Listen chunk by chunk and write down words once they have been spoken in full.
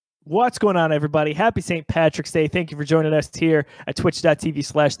What's going on, everybody? Happy St. Patrick's Day. Thank you for joining us here at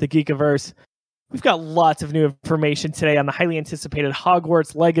twitch.tv/thegeekiverse. We've got lots of new information today on the highly anticipated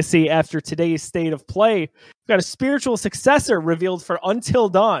Hogwarts Legacy after today's state of play. We've got a spiritual successor revealed for Until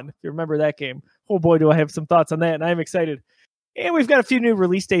Dawn. If you remember that game. Oh boy, do I have some thoughts on that, and I'm excited. And we've got a few new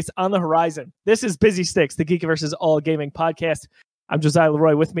release dates on the horizon. This is Busy Sticks, the Geekiverse's all-gaming podcast. I'm Josiah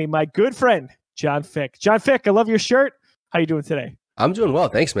Leroy, with me, my good friend, John Fick. John Fick, I love your shirt. How you doing today? I'm doing well,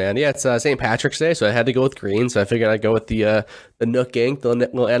 thanks, man. Yeah, it's St. Patrick's Day, so I had to go with green. So I figured I'd go with the Nook Ink, the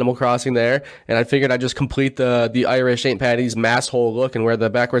little Animal Crossing there, and I figured I'd just complete the Irish St. Patty's mass hole look and wear the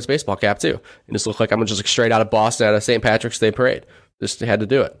backwards baseball cap too, and just look like I'm just like straight out of Boston at a St. Patrick's Day parade. Just had to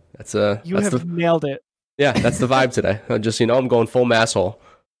do it. Nailed it. Yeah, that's the vibe today. I'm going full mass hole.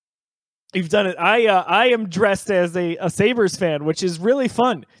 You've done it. I am dressed as a Sabres fan, which is really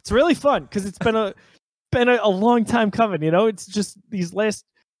fun. It's really fun because it's been a long time coming. It's just these last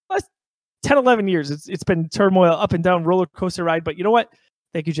 10, 11 years. It's been turmoil, up and down roller coaster ride. But you know what?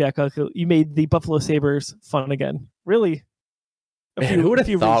 Thank you, Jack. You made the Buffalo Sabres fun again. Really. Who would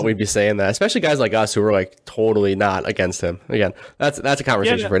have thought we'd be saying that? Especially guys like us who were like totally not against him. Again, that's a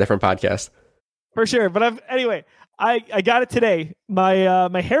conversation for a different podcast. For sure. But anyway, I got it today.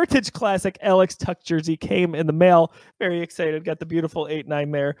 My Heritage Classic Alex Tuck jersey came in the mail. Very excited. Got the beautiful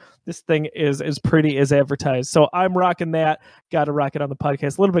 8-9 there. This thing is as pretty as advertised. So I'm rocking that. Got to rock it on the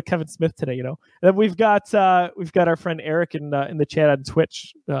podcast. A little bit Kevin Smith today, And then we've got our friend Eric in the chat on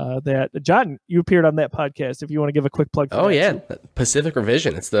Twitch. That John, you appeared on that podcast. If you want to give a quick plug. For Pacific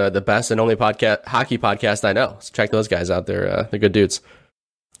Revision. It's the best and only hockey podcast I know. So check those guys out. They're good dudes.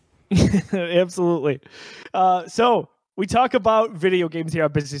 Absolutely. So we talk about video games here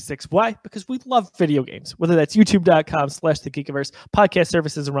on Busy Sticks. Why? Because we love video games, whether that's youtube.com/thegeekiverse, podcast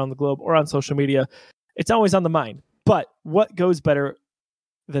services around the globe, or on social media. It's always on the mind. But what goes better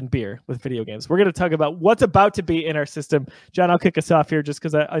than beer with video games? We're going to talk about what's about to be in our system. John, I'll kick us off here just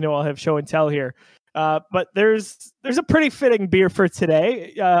because I know I'll have show and tell here. But there's a pretty fitting beer for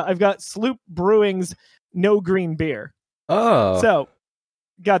today. I've got Sloop Brewing's No Green Beer. Oh. So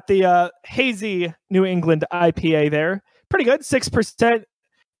got the hazy New England IPA there. Pretty good, 6%.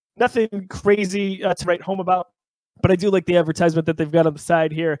 Nothing crazy to write home about. But I do like the advertisement that they've got on the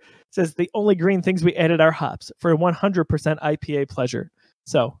side here. It says, the only green things we added are hops for a 100% IPA pleasure.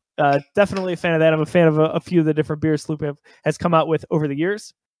 So definitely a fan of that. I'm a fan of a few of the different beers Sloop has come out with over the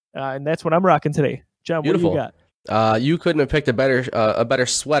years. And that's what I'm rocking today. John, Beautiful. What do you got? You couldn't have picked a better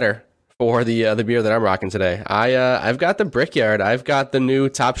sweater for the beer that I'm rocking today. I've got the Brickyard. I've got the new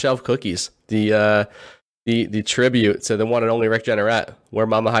Top Shelf Cookies. The tribute to the one and only Rick Jenneret, Where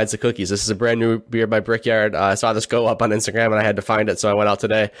Mama Hides the Cookies. This is a brand new beer by Brickyard. I saw this go up on Instagram and I had to find it, so I went out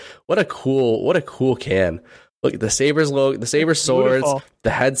today. What a cool can. Look at the Sabres logo, the Sabres swords,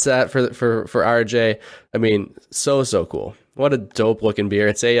 the headset for RJ. I mean, so cool. What a dope looking beer.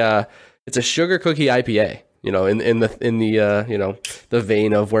 It's a sugar cookie IPA. In the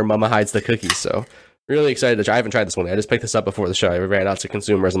vein of Where Mama Hides the Cookies. So really excited to try. I haven't tried this one. I just picked this up before the show. I ran out to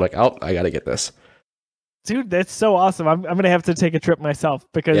consumers. I'm like, I got to get this. Dude, that's so awesome. I'm going to have to take a trip myself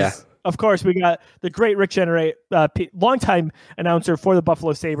because, Of course, we got the great Rick Jenneret, longtime announcer for the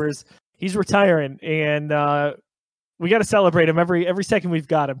Buffalo Sabres. He's retiring, and we got to celebrate him every second we've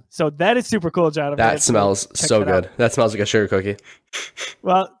got him. So that is super cool, John. That smells so good. That smells like a sugar cookie.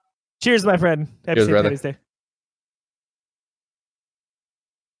 Well, cheers, my friend. Happy St. Patty's Day.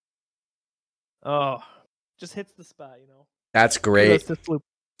 Oh, just hits the spot, That's great.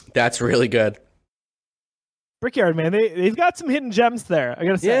 That's really good. Brickyard, man, they've got some hidden gems there, I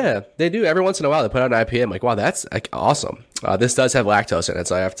gotta say. Yeah, they do. Every once in a while, they put out an IPA. I'm like, wow, that's awesome. This does have lactose in it,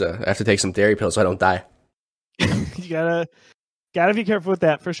 so I have to take some dairy pills so I don't die. You gotta be careful with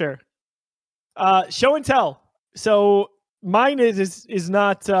that for sure. Show and tell. So mine is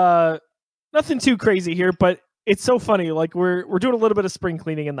not nothing too crazy here, but it's so funny. Like we're doing a little bit of spring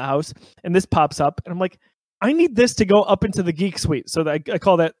cleaning in the house, and this pops up, and I'm like, I need this to go up into the geek suite. So I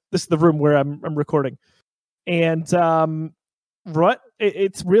call that, this is the room where I'm recording, and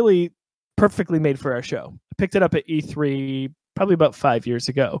it's really perfectly made for our show. I picked it up at E3 probably about 5 years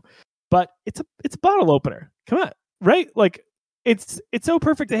ago, but it's a bottle opener. Come on, right? Like it's so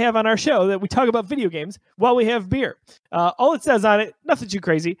perfect to have on our show that we talk about video games while we have beer. All it says on it, nothing too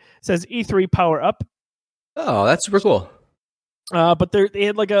crazy, says E3 Power Up. Oh, that's super cool. But they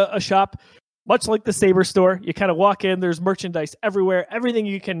had like a shop, much like the Sabre store. You kind of walk in, there's merchandise everywhere, everything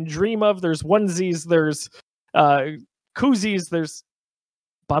you can dream of. There's onesies, there's koozies, there's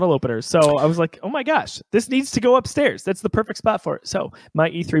bottle openers. So I was like, oh my gosh, this needs to go upstairs. That's the perfect spot for it. So my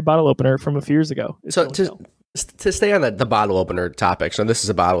E3 bottle opener from a few years ago. So To stay on the bottle opener topic, so this is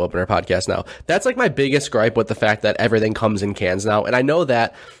a bottle opener podcast now. That's like my biggest gripe with the fact that everything comes in cans now. And I know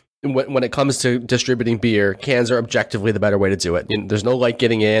that when it comes to distributing beer, cans are objectively the better way to do it. There's no light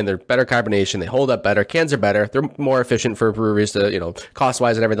getting in. They're better carbonation. They hold up better. Cans are better. They're more efficient for breweries to,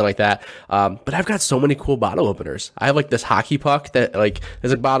 cost-wise and everything like that. But I've got so many cool bottle openers. I have like this hockey puck that like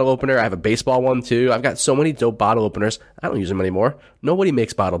is a bottle opener. I have a baseball one too. I've got so many dope bottle openers. I don't use them anymore. Nobody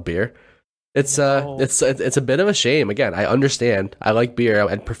makes bottled beer. It's a bit of a shame. Again, I understand. I like beer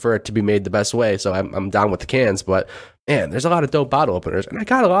and prefer it to be made the best way, so I'm down with the cans. But man, there's a lot of dope bottle openers, and I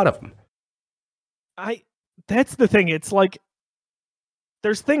got a lot of them. That's the thing. It's like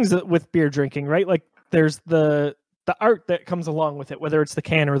there's things with beer drinking, right? Like there's the art that comes along with it, whether it's the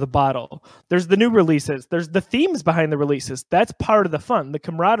can or the bottle. There's the new releases. There's the themes behind the releases. That's part of the fun, the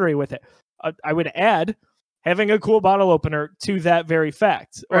camaraderie with it. I would add having a cool bottle opener to that very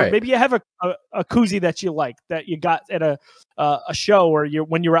fact. Or maybe you have a koozie that you like, that you got at a show or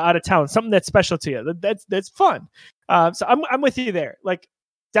when you were out of town, something that's special to you. That's fun. So I'm with you there. Like,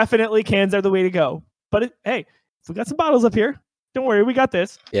 definitely cans are the way to go. But hey, if we got some bottles up here, don't worry, we got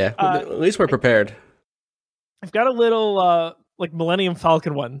this. Yeah, at least we're prepared. I've got a little like Millennium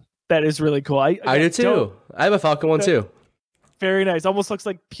Falcon one that is really cool. I do too. I have a Falcon one too. Very nice. Almost looks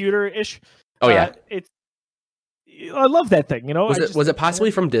like pewter-ish. Oh yeah. I love that thing. Was it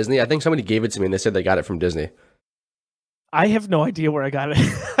possibly from Disney? I think somebody gave it to me and they said they got it from Disney. I have no idea where I got it.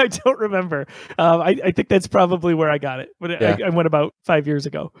 I don't remember. I think that's probably where I got it. But yeah. I went about 5 years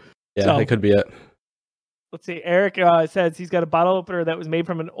ago. Yeah, that could be it. Let's see. Eric says he's got a bottle opener that was made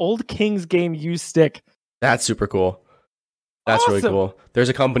from an old Kings game used stick. That's super cool. That's awesome. Really cool. There's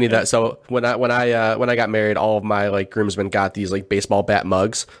a company that when I got married, all of my like groomsmen got these like baseball bat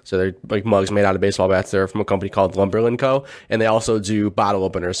mugs. So they're like mugs made out of baseball bats. They're from a company called Lumberland Co. And they also do bottle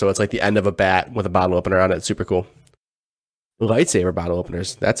openers. So it's like the end of a bat with a bottle opener on it. It's super cool. Lightsaber bottle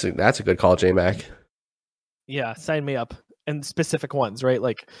openers. That's a good call, J-Mac. Yeah, sign me up. And specific ones, right?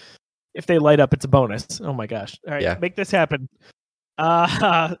 Like if they light up, it's a bonus. Oh my gosh. All right, Make this happen.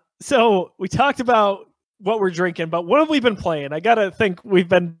 So we talked about what we're drinking, but what have we been playing? I gotta think we've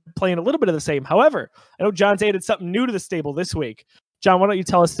been playing a little bit of the same. However, I know John's added something new to the stable this week. John, why don't you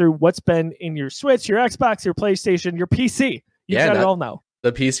tell us through what's been in your Switch, your Xbox, your PlayStation, your PC? You've got it all now.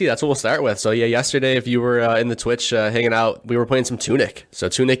 The PC, that's what we'll start with. So yesterday, if you were in the Twitch hanging out, we were playing some Tunic. So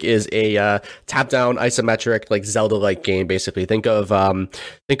Tunic is a top-down isometric, like Zelda-like game. Basically, think of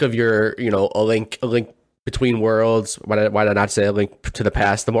your, a link between worlds. Why did I not say A Link to the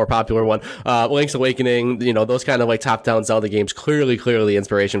Past, the more popular one? Link's Awakening, those kind of like top-down Zelda games. Clearly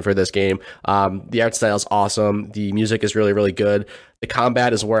inspiration for this game. The art style is awesome. The music is really, really good. The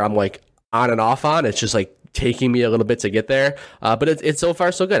combat is where I'm like on and off on. It's just like taking me a little bit to get there. But it's so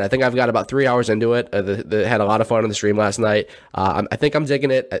far so good. I think I've got about 3 hours into it. Had a lot of fun on the stream last night. I think I'm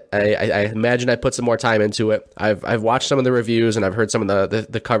digging it. I imagine I put some more time into it. I've watched some of the reviews and I've heard some of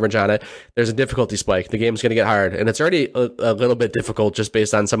the coverage on it. There's a difficulty spike. The game's going to get hard, and it's already a little bit difficult just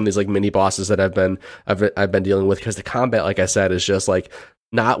based on some of these like mini bosses that I've been dealing with, because the combat, like I said, is just like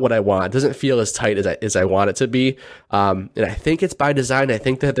not what I want. It doesn't feel as tight as I want it to be. And I think it's by design. I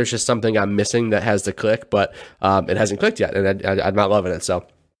think that there's just something I'm missing that has to click, but it hasn't clicked yet, and I'm not loving it. So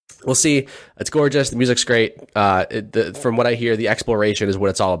we'll see. It's gorgeous. The music's great. From what I hear, the exploration is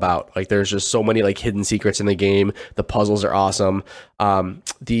what it's all about. Like, there's just so many like hidden secrets in the game. The puzzles are awesome.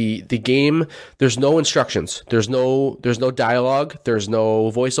 The game, there's no instructions. There's no dialogue. There's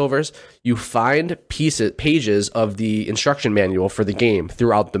no voiceovers. You find pages of the instruction manual for the game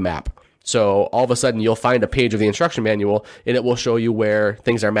throughout the map. So all of a sudden you'll find a page of the instruction manual and it will show you where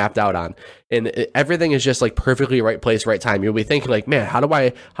things are mapped out on. And everything is just like perfectly right place, right time. You'll be thinking like, man, how do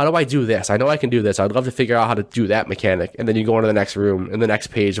I do this? I know I can do this. I'd love to figure out how to do that mechanic. And then you go into the next room and the next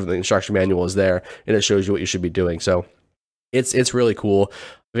page of the instruction manual is there and it shows you what you should be doing. So it's really cool.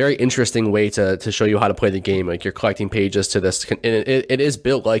 Very interesting way to show you how to play the game. Like, you're collecting pages to this. And it is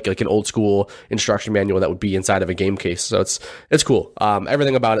built like an old school instruction manual that would be inside of a game case. So it's cool.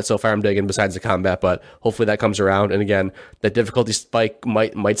 Everything about it so far I'm digging besides the combat, but hopefully that comes around. And again, the difficulty spike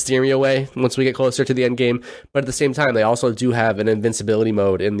might steer me away once we get closer to the end game. But at the same time, they also do have an invincibility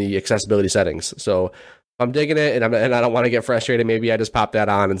mode in the accessibility settings. So I'm digging it, and I don't want to get frustrated. Maybe I just pop that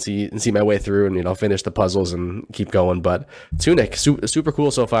on and see my way through, and finish the puzzles and keep going. But Tunic, super cool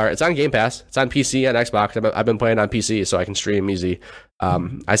so far. It's on Game Pass. It's on PC and Xbox. I've been playing on PC, so I can stream easy.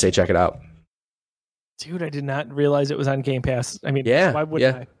 I say check it out. Dude, I did not realize it was on Game Pass. I mean, why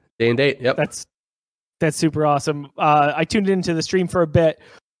wouldn't I? Day and date. Yep. That's super awesome. I tuned into the stream for a bit.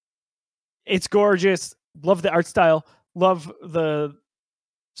 It's gorgeous. Love the art style. Love the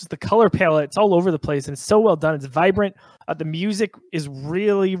just the color palette, it's all over the place and it's so well done. It's vibrant. The music is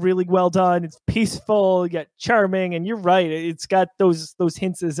really, really well done. It's peaceful, yet charming. And you're right. It's got those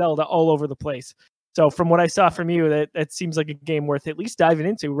hints of Zelda all over the place. So from what I saw from you, that seems like a game worth at least diving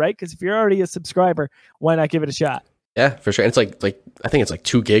into, right? Because if you're already a subscriber, why not give it a shot? Yeah, for sure. And it's like I think it's like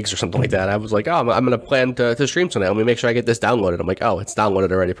 2 gigs or something like that. I was like, I'm going to plan to stream tonight. Let me make sure I get this downloaded. I'm like, it's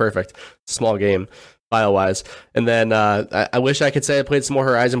downloaded already. Perfect. Small game, file-wise. And then I wish I could say I played some more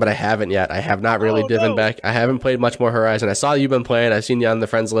Horizon, but I haven't yet. I have not really back. I haven't played much more Horizon. I saw you've been playing. I've seen you on the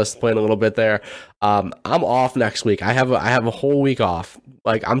friends list playing a little bit there. I'm off next week. I have a whole week off.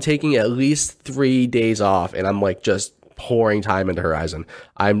 Like, I'm taking at least 3 days off, and I'm like just pouring time into Horizon.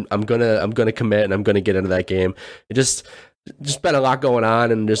 I'm gonna commit, and I'm gonna get into that game. It just been a lot going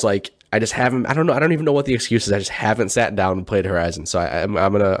on, and just like I just haven't. I don't know. I don't even know what the excuse is. I just haven't sat down and played Horizon. So I'm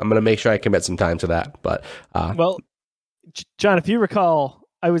gonna make sure I commit some time to that. But well, John, if you recall,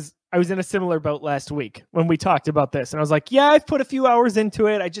 I was in a similar boat last week when we talked about this, and I was like, yeah, I've put a few hours into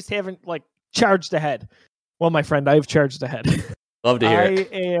it. I just haven't like charged ahead. Well, my friend, I've charged ahead. Love to hear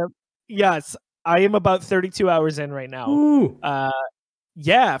it. Yes. I am about 32 hours in right now. Ooh.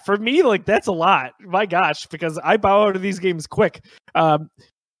 Yeah, for me, like that's a lot. My gosh, because I bow out of these games quick.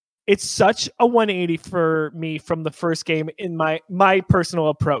 It's such a 180 for me from the first game in my personal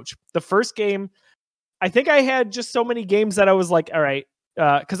approach. The first game, I think I had just so many games that I was like, all right,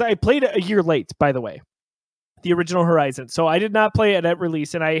 because I played it a year late, by the way, the original Horizon. So I did not play it at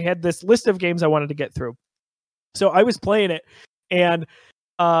release, and I had this list of games I wanted to get through. So I was playing it, and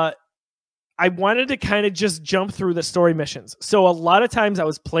I wanted to kind of just jump through the story missions. So a lot of times I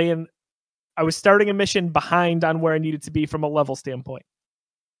was starting a mission behind on where I needed to be from a level standpoint.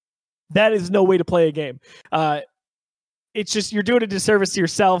 That is no way to play a game. It's just, you're doing a disservice to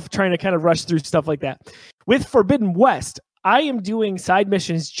yourself trying to kind of rush through stuff like that. With Forbidden West, I am doing side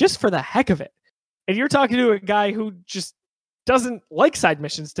missions just for the heck of it. And you're talking to a guy who just doesn't like side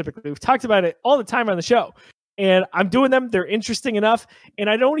missions typically. We've talked about it all the time on the show. And I'm doing them. They're interesting enough. And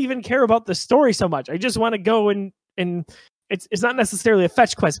I don't even care about the story so much. I just want to go and it's not necessarily a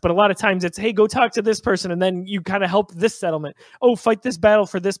fetch quest, but a lot of times it's, hey, go talk to this person. And then you kind of help this settlement. Oh, fight this battle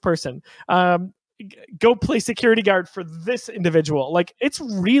for this person. Go play security guard for this individual. Like, it's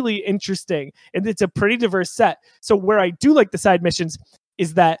really interesting. And it's a pretty diverse set. So where I do like the side missions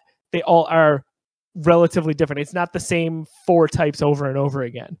is that they all are relatively different. It's not the same 4 types over and over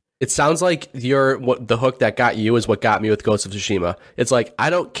again. It sounds like the hook that got you is what got me with Ghost of Tsushima. It's like, I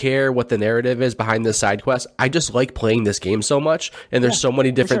don't care what the narrative is behind this side quest. I just like playing this game so much, and there's so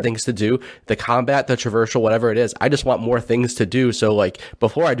many different things to do. The combat, the traversal, whatever it is. I just want more things to do. So like,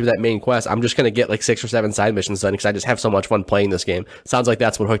 before I do that main quest, I'm just going to get like 6 or 7 side missions done because I just have so much fun playing this game. Sounds like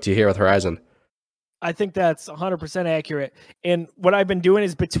that's what hooked you here with Horizon. I think that's 100% accurate. And what I've been doing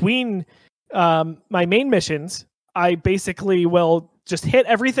is between my main missions, I basically will just hit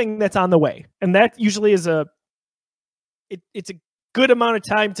everything that's on the way. And that usually is it's a good amount of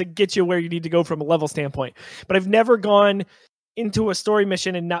time to get you where you need to go from a level standpoint. But I've never gone into a story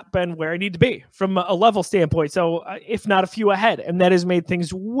mission and not been where I need to be from a level standpoint. So if not a few ahead, and that has made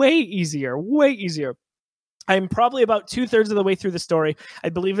things way easier. I'm probably about 2/3 of the way through the story. I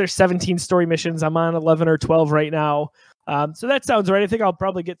believe there's 17 story missions. I'm on 11 or 12 right now. So that sounds right. I think I'll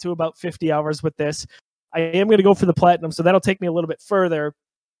probably get to about 50 hours with this. I am going to go for the platinum, so that'll take me a little bit further.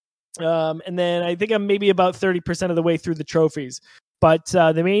 And then I think I'm maybe about 30% of the way through the trophies. But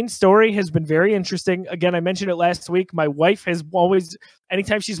the main story has been very interesting. Again, I mentioned it last week. My wife has always,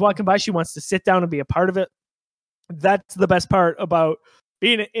 anytime she's walking by, she wants to sit down and be a part of it. That's the best part about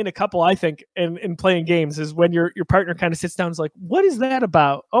being in a couple, I think, and playing games, is when your partner kind of sits down and is like, what is that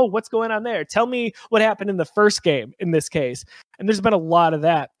about? Oh, what's going on there? Tell me what happened in the first game in this case. And there's been a lot of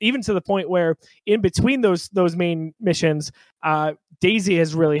that, even to the point where in between those main missions, Daisy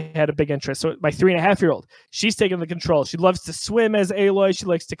has really had a big interest. So my 3.5-year-old, she's taking the control. She loves to swim as Aloy. She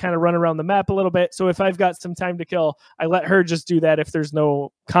likes to kind of run around the map a little bit. So if I've got some time to kill, I let her just do that if there's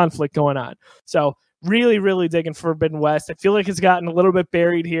no conflict going on. So really, really digging Forbidden West. I feel like it's gotten a little bit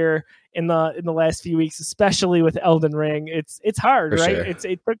buried here in the last few weeks, especially with Elden Ring. It's hard, right?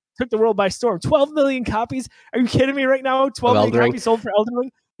 Sure. It took the world by storm. 12 million copies. Are you kidding me right now? 12 million copies sold for Elden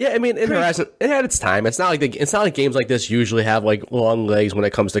Ring? Yeah, I mean, in Horizon, it had its time. It's not like games like this usually have like long legs when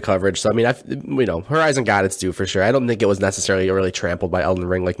it comes to coverage. So I mean, Horizon got its due for sure. I don't think it was necessarily really trampled by Elden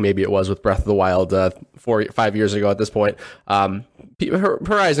Ring like maybe it was with Breath of the Wild 4-5 years ago. At this point,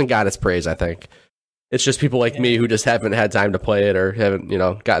 Horizon got its praise, I think. It's just people like me who just haven't had time to play it or haven't,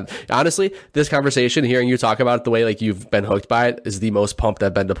 got. Honestly, this conversation, hearing you talk about it the way like you've been hooked by it, is the most pumped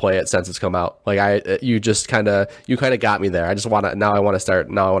I've been to play it since it's come out. Like you kind of got me there. I want to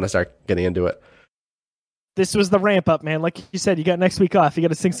start getting into it. This was the ramp up, man. Like you said, you got next week off. You got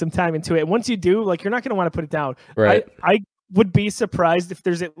to sink some time into it. And once you do, like, you're not going to want to put it down. Right. I would be surprised if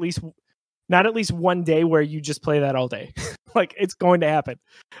there's not at least one day where you just play that all day. Like, it's going to happen.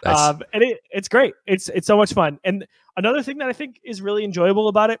 Nice. And it's great. It's so much fun. And another thing that I think is really enjoyable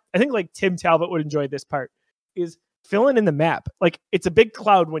about it, I think like Tim Talbot would enjoy this part, is filling in the map. Like, it's a big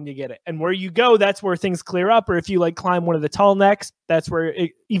cloud when you get it. And where you go, that's where things clear up. Or if you like climb one of the tall necks, that's where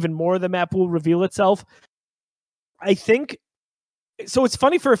even more of the map will reveal itself. I think so. It's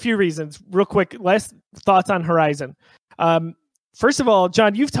funny for a few reasons. Real quick, last thoughts on Horizon. First of all,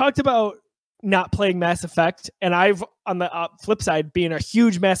 John, you've talked about not playing Mass Effect, and I've, on the flip side, being a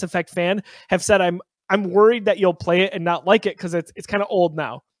huge Mass Effect fan, have said I'm worried that you'll play it and not like it because it's kind of old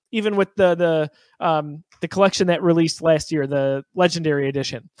now. Even with the collection that released last year, the Legendary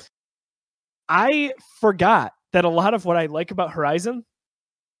Edition, I forgot that a lot of what I like about Horizon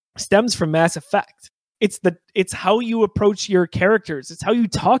stems from Mass Effect. It's how you approach your characters. It's how you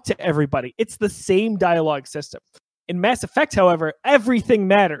talk to everybody. It's the same dialogue system. In Mass Effect, however, everything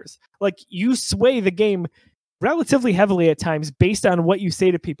matters. Like, you sway the game relatively heavily at times based on what you say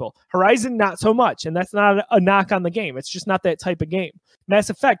to people. Horizon, not so much. And that's not a knock on the game. It's just not that type of game.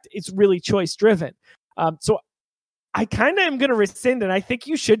 Mass Effect, it's really choice driven. So I kind of am going to rescind, and I think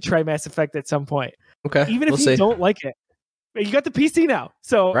you should try Mass Effect at some point. Okay. Even if you don't like it. You got the PC now.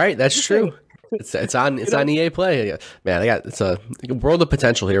 So right. That's true. It's on EA Play, man. It's a world of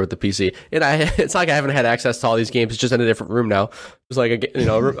potential here with the PC, and it's like I haven't had access to all these games. It's just in a different room now. It's like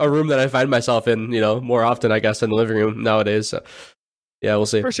a room that I find myself in, more often, I guess, in the living room nowadays. So, yeah, we'll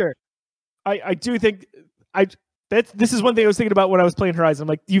see. For sure, I do think this is one thing I was thinking about when I was playing Horizon. I'm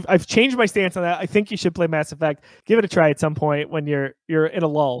like, I've changed my stance on that. I think you should play Mass Effect. Give it a try at some point when you're in a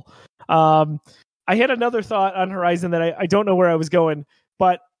lull. I had another thought on Horizon that I don't know where I was going,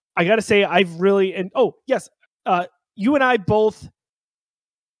 but I got to say, you and I both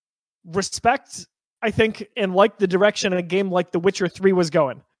respect, I think, and like the direction a game like The Witcher 3 was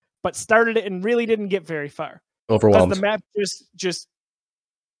going, but started it and really didn't get very far. Overwhelmed. Because the map just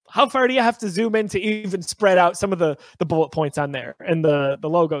how far do you have to zoom in to even spread out some of the bullet points on there and the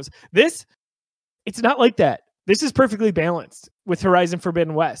logos? It's not like that. This is perfectly balanced with Horizon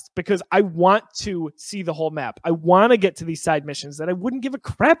Forbidden West because I want to see the whole map. I want to get to these side missions that I wouldn't give a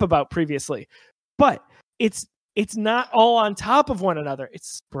crap about previously. But it's not all on top of one another. It's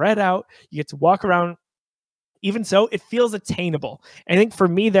spread out. You get to walk around. Even so, it feels attainable. I think for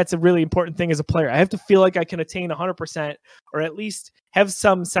me, that's a really important thing as a player. I have to feel like I can attain 100% or at least have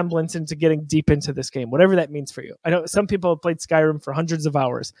some semblance into getting deep into this game, whatever that means for you. I know some people have played Skyrim for hundreds of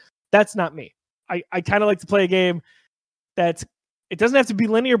hours. That's not me. I kind of like to play a game it doesn't have to be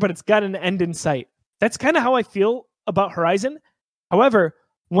linear, but it's got an end in sight. That's kind of how I feel about Horizon. However,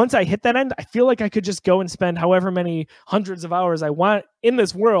 once I hit that end, I feel like I could just go and spend however many hundreds of hours I want in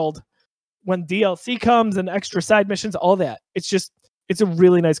this world when DLC comes and extra side missions, all that. It's a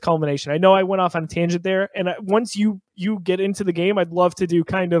really nice culmination. I know I went off on a tangent there, and once you get into the game, I'd love to do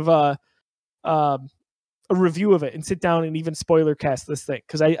kind of a review of it and sit down and even spoiler cast this thing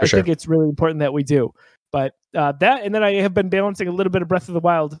because I think it's really important that we do. But that, and then I have been balancing a little bit of Breath of the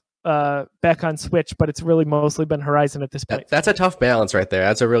Wild back on Switch, but it's really mostly been Horizon at this point. That's a tough balance right there.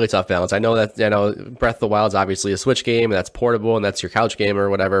 That's a really tough balance. I know that Breath of the Wild is obviously a Switch game and that's portable and that's your couch game or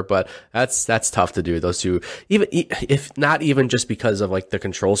whatever, but that's tough to do those two, even if not even just because of like the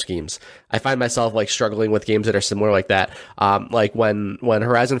control schemes. I find myself like struggling with games that are similar like that. Like when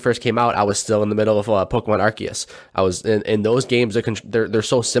Horizon first came out, I was still in the middle of Pokemon Arceus. I was in those games. They're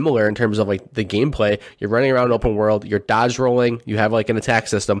so similar in terms of like the gameplay. You're running around open world, you're dodge rolling, you have like an attack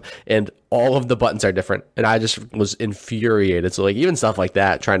system, and all of the buttons are different. And I just was infuriated. So like even stuff like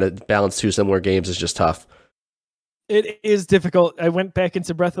that, trying to balance two similar games is just tough. It is difficult. I went back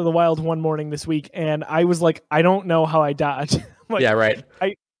into Breath of the Wild one morning this week and I was like, I don't know how I dodge. Like, yeah, right.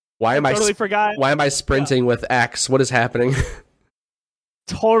 Why am I sprinting with X? What is happening?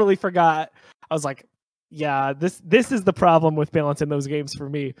 Totally forgot. I was like, yeah, this is the problem with balancing those games for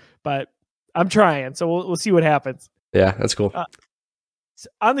me, but I'm trying. So we'll see what happens. Yeah, that's cool.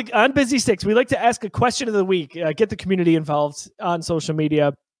 On Busy Sticks, we like to ask a question of the week, get the community involved on social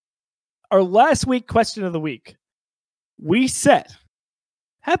media. Our last week question of the week, we said,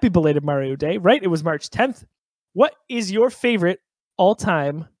 happy belated Mario Day, right? It was March 10th. What is your favorite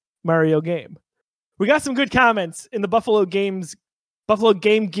all-time Mario game? We got some good comments in the Buffalo Game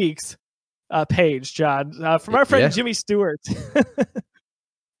Geeks page, John, from our friend Jimmy Stewart.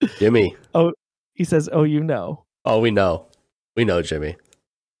 Jimmy. Oh, he says, "Oh, you know." Oh, we know, Jimmy.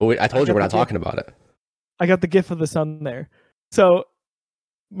 But I told you we're not talking about it. I got the gif of the sun there. So,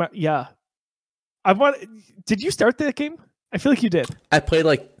 yeah. Did you start the game? I feel like you did. I played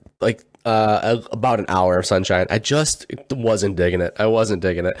like about an hour of Sunshine. I just wasn't digging it.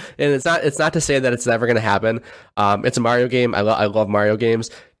 And it's not to say that it's never going to happen. It's a Mario game. I love Mario games.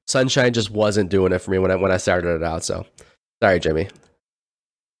 Sunshine just wasn't doing it for me when I started it out. So, sorry, Jimmy.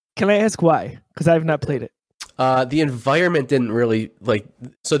 Can I ask why? Because I have not played it. The environment didn't really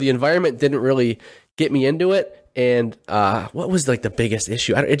get me into it. And what was like the biggest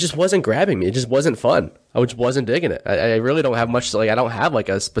issue? It just wasn't grabbing me. It just wasn't fun. I just wasn't digging it. I really don't have much. Like I don't have like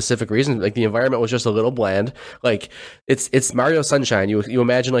a specific reason. Like the environment was just a little bland. Like it's Mario Sunshine. You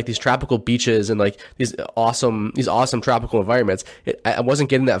imagine like these tropical beaches and like these awesome tropical environments. I wasn't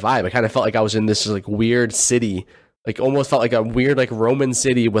getting that vibe. I kind of felt like I was in this like weird city. Like almost felt like a weird like Roman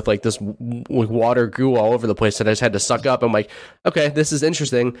city with like this like water goo all over the place that I just had to suck up. I'm like, okay, this is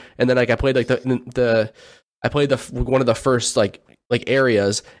interesting. And then like I played like one of the first like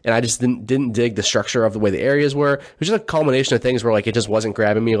areas, and I just didn't dig the structure of the way the areas were. It was just a culmination of things where like it just wasn't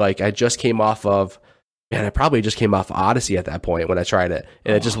grabbing me. Like I probably just came off Odyssey at that point when I tried it,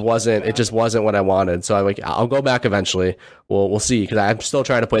 and it just wasn't what I wanted. So I'll go back eventually. We'll see, because I'm still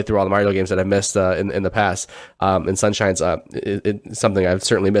trying to play through all the Mario games that I've missed in the past. And Sunshine's it's something I've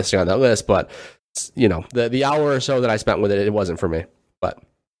certainly missing on that list. But you know, the hour or so that I spent with it wasn't for me. But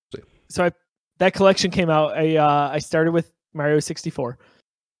so that collection came out. I started with Mario 64,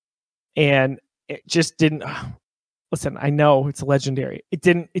 and it just didn't. Listen, I know it's legendary. It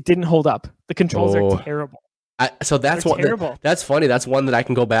didn't hold up. The controls are terrible. Terrible. That's funny. That's one that I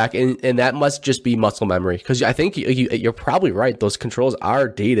can go back and that must just be muscle memory, because I think you're probably right. Those controls are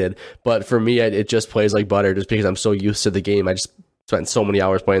dated, but for me, it just plays like butter, just because I'm so used to the game. I just spent so many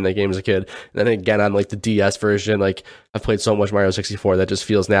hours playing that game as a kid, and then again on like the DS version, like I've played so much Mario 64 that just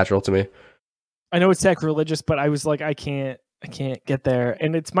feels natural to me. I know it's sacrilegious, but I was like, I can't get there,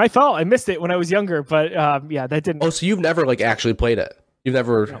 and it's my fault. I missed it when I was younger, but yeah, that didn't. Oh, so you've never like actually played it? You've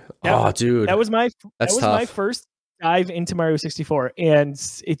never? No. Oh, dude, that was my tough. My first dive into Mario 64, and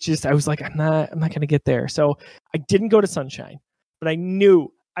it just I was like, I'm not gonna get there. So I didn't go to Sunshine, but I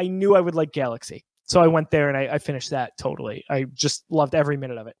knew I would like Galaxy, so I went there and I finished that totally. I just loved every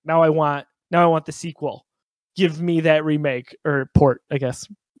minute of it. Now I want the sequel. Give me that remake or port, I guess,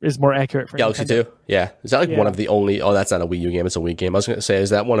 is more accurate for Galaxy Nintendo. 2. Yeah. Is that like one of the only... Oh, that's not a Wii U game. It's a Wii game. I was going to say,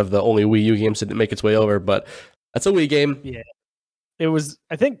 is that one of the only Wii U games that didn't make its way over? But that's a Wii game. Yeah. It was,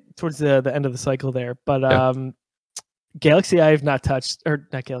 I think, towards the end of the cycle there. But Galaxy I have not touched. Or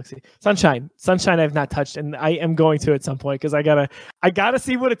not Galaxy. Sunshine I have not touched. And I am going to at some point, because I gotta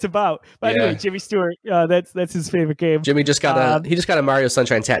see what it's about. But anyway, Jimmy Stewart, that's his favorite game. Jimmy just got a Mario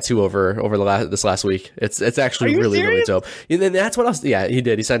Sunshine tattoo over this last week. It's actually really dope. And then that's what else. Yeah, he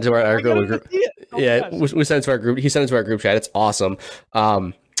did. He sent it to our group. We sent it to our group. He sent it to our group chat. It's awesome.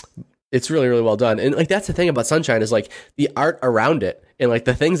 It's really, really well done. And like that's the thing about Sunshine, is like the art around it and like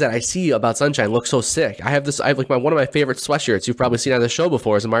the things that I see about Sunshine look so sick. I have like one of my favorite sweatshirts you've probably seen on the show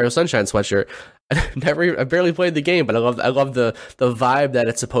before is a Mario Sunshine sweatshirt. I barely played the game, but I love the vibe that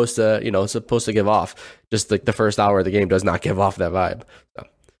it's supposed to give off. Just like the first hour of the game does not give off that vibe. So.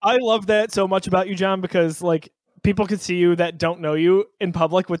 I love that so much about you, John, because like people could see you that don't know you in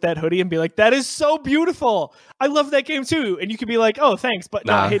public with that hoodie and be like, that is so beautiful. I love that game too. And you could be like, oh, thanks, but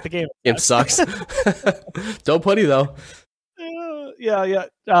no, I hate the game. Game sucks. Dope hoodie though. Yeah.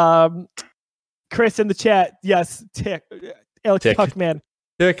 Chris in the chat. Yes. Tick. Alex Puckman.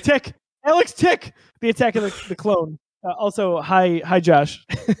 Tick. Alex Tick. The Attack of the Clone. Also, hi Josh.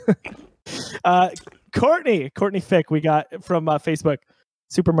 Courtney Fick we got from Facebook.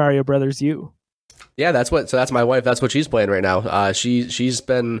 Super Mario Brothers U. Yeah, that's my wife. That's what she's playing right now. She's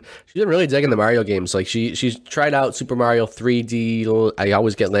been really digging the Mario games. Like she's tried out Super Mario 3D. I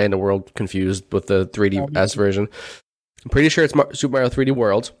always get Land and World confused with the 3DS version. I'm pretty sure it's Super Mario 3D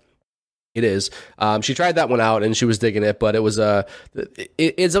World. It is. She tried that one out and she was digging it, but it was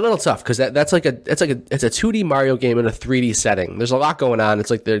it's a little tough because it's a 2D Mario game in a 3D setting. There's a lot going on. It's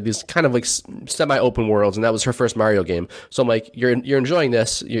like these kind of like semi-open worlds, and that was her first Mario game. So I'm like, you're enjoying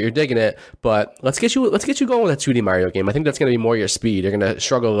this, you're digging it, but let's get you going with a 2D Mario game. I think that's going to be more your speed. You're going to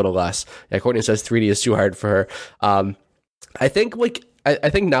struggle a little less. Yeah, Courtney says 3D is too hard for her. I think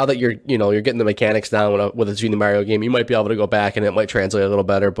now that you're getting the mechanics down with a 2D Mario game, you might be able to go back and it might translate a little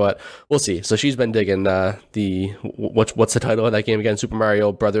better, but we'll see. So she's been digging what's the title of that game again? Super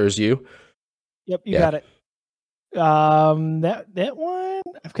Mario Brothers U? Yep, you got it. That one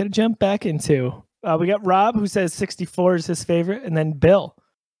I've got to jump back into. We got Rob who says 64 is his favorite, and then Bill.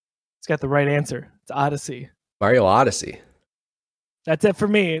 He's got the right answer. It's Odyssey. Mario Odyssey. That's it for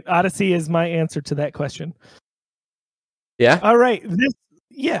me. Odyssey is my answer to that question. Yeah. All right.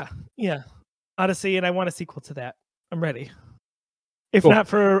 Yeah. Odyssey, and I want a sequel to that. I'm ready. If not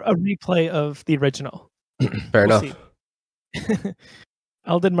for a replay of the original. Fair enough.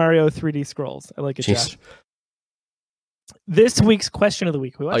 Elden Mario 3D Scrolls. I like it, Josh. This week's question of the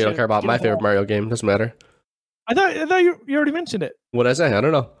week. You don't care about my favorite Mario game. Doesn't matter. I thought you already mentioned it. What did I say? I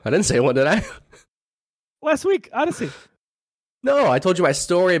don't know. I didn't say one, did I? Last week, Odyssey. No, I told you my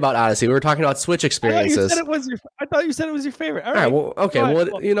story about Odyssey. We were talking about Switch experiences. I thought you said it was your favorite. All right. Well, okay.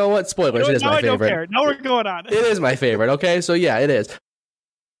 Well, you know what? Spoilers. It is my favorite. I don't care. Now we're going on. It is my favorite. Okay. So yeah, it is.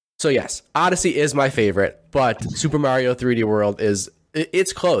 So yes, Odyssey is my favorite, but Super Mario 3D World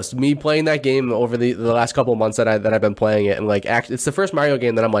it's close. Me playing that game over the last couple of months that I've been playing it, and it's the first Mario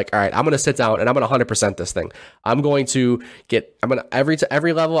game that I'm like, all right, I'm gonna sit down and I'm gonna 100% this thing. Every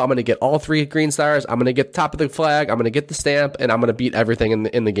level, I'm gonna get all 3 green stars. I'm gonna get top of the flag. I'm gonna get the stamp, and I'm gonna beat everything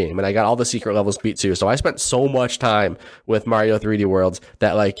in the game. And I got all the secret levels beat too. So I spent so much time with Mario 3D Worlds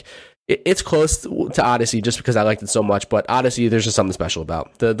that it's close to Odyssey just because I liked it so much, but Odyssey, there's just something special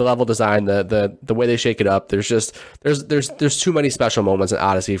about the level design, the way they shake it up. There's too many special moments in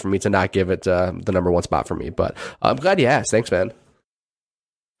Odyssey for me to not give it the number one spot for me. But I'm glad you asked. Thanks, man.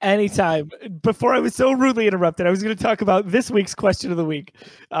 Anytime. Before I was so rudely interrupted, I was going to talk about this week's question of the week.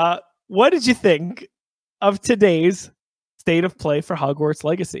 What did you think of today's state of play for Hogwarts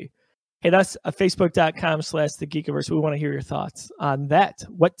Legacy? Hit us at facebook.com/thegeekiverse. We want to hear your thoughts on that.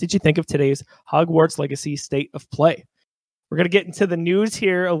 What did you think of today's Hogwarts Legacy state of play? We're going to get into the news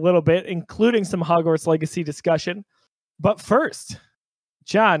here a little bit, including some Hogwarts Legacy discussion. But first,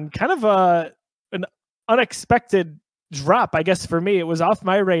 John, kind of an unexpected drop, I guess, for me. It was off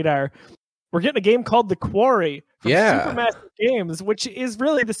my radar. We're getting a game called The Quarry from Supermassive Games, which is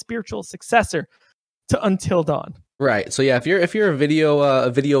really the spiritual successor to Until Dawn. Right. So yeah, if you're a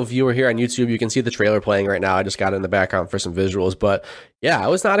video viewer here on YouTube, you can see the trailer playing right now. I just got it in the background for some visuals, but yeah, I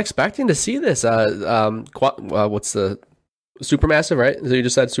was not expecting to see this. What's the Supermassive, right? So you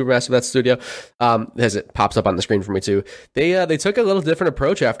just said Supermassive, that studio. As it pops up on the screen for me too. They took a little different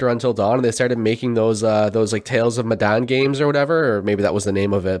approach after Until Dawn, and they started making those like Tales of Madame games or whatever, or maybe that was the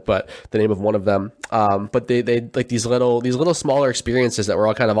name of it, but the name of one of them. But they like these little smaller experiences that were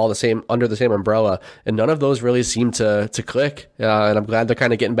all kind of all the same under the same umbrella, and none of those really seem to click. And I'm glad they're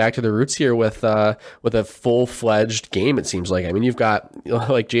kind of getting back to the roots here with a full-fledged game. It seems like. I mean, you've got,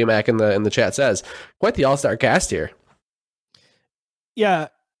 like J Mac in the chat says, quite the all-star cast here. Yeah,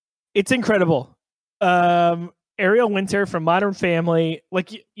 it's incredible. Ariel Winter from Modern Family.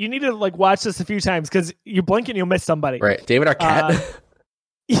 Like you need to watch this a few times because you blink and you'll miss somebody. Right, David Arquette.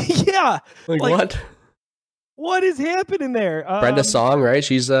 Yeah. What? What is happening there? Brenda Song, right?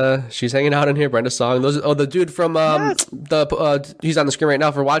 She's hanging out in here. Brenda Song. The dude from he's on the screen right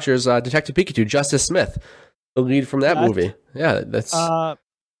now for watchers. Detective Pikachu, Justice Smith, the lead from that movie. Yeah, that's.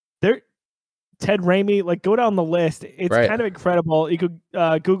 Ted Raimi, go down the list. It's kind of incredible. You could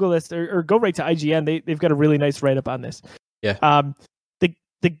Google this or go right to IGN. They've got a really nice write up on this. Yeah.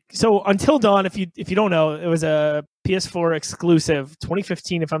 So Until Dawn, if you don't know, it was a PS4 exclusive,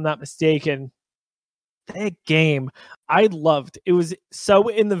 2015, if I'm not mistaken. That game I loved. It was so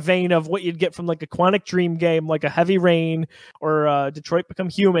in the vein of what you'd get from a Quantic Dream game, like a Heavy Rain or Detroit Become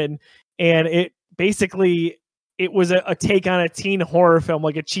Human, and it basically. It was a take on a teen horror film,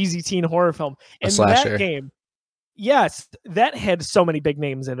 like a cheesy teen horror film. And that game, yes, that had so many big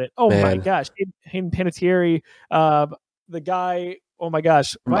names in it. Oh, man. My gosh. Hayden Panettiere, the guy, oh my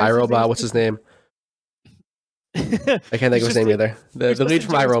gosh. From iRobot, what's his name? I can't think of his name either. The lead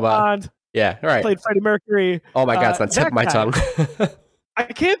from iRobot. Bond, yeah, all right. Played Freddie Mercury. Oh my God, it's on the tip of my tongue. I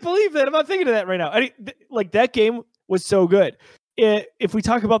can't believe that. I'm not thinking of that right now. That game was so good. If we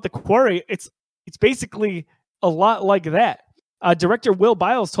talk about The Quarry, it's basically a lot like that. Director Will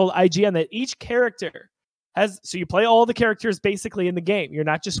Biles told IGN that each character so you play all the characters basically in the game. You're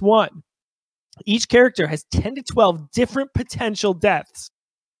not just one. Each character has 10 to 12 different potential deaths.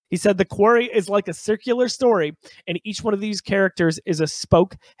 He said The Quarry is like a circular story, and each one of these characters is a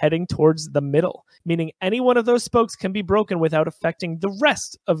spoke heading towards the middle, meaning any one of those spokes can be broken without affecting the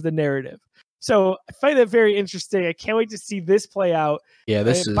rest of the narrative. So I find that very interesting. I can't wait to see this play out. Yeah,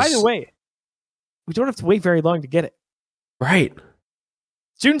 by the way, we don't have to wait very long to get it. Right.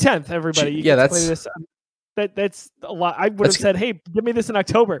 June 10th, everybody. That's this. That's a lot. I would have said, "Hey, give me this in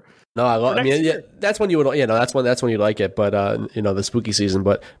October." No, that's when you would. That's when you like it. But the spooky season.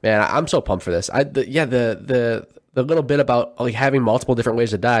 But man, I'm so pumped for this. The the little bit about like having multiple different ways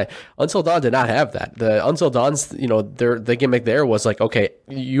to die. Until Dawn did not have that. The Until Dawn's, the gimmick there was like, okay,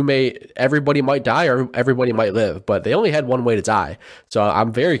 everybody might die or everybody might live, but they only had one way to die. So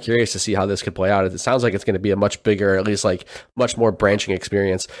I'm very curious to see how this could play out. It sounds like it's going to be a much bigger, at least like much more branching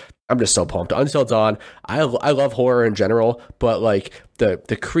experience. I'm just so pumped. Until Dawn, I love horror in general, but like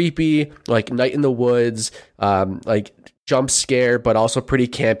the creepy, like Night in the Woods, like jump scare, but also pretty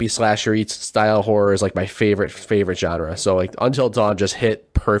campy slasher style horror is like my favorite genre. So like Until Dawn just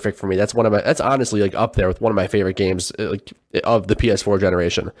hit perfect for me. That's honestly like up there with one of my favorite games like of the PS4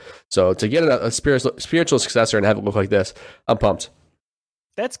 generation. So to get a spiritual successor and have it look like this, I'm pumped.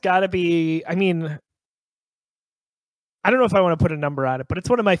 That's gotta be, I mean, I don't know if I want to put a number on it, but it's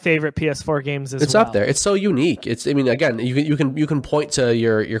one of my favorite PS4 games as well. It's up there. It's so unique. Again, you can point to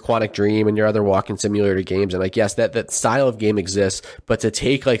your Quantic Dream and your other walking simulator games, and like, yes, that style of game exists, but to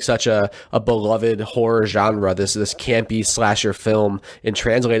take like such a beloved horror genre, this campy slasher film, and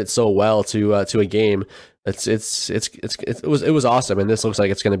translate it so well to a game, it was awesome, and this looks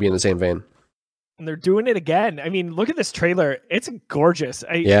like it's going to be in the same vein. And they're doing it again. I mean, look at this trailer. It's gorgeous.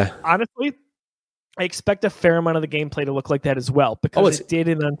 Honestly, I expect a fair amount of the gameplay to look like that as well, because it did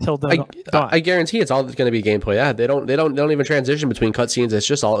in Until Dawn. I guarantee it's all going to be gameplay. Yeah, they don't even transition between cutscenes. It's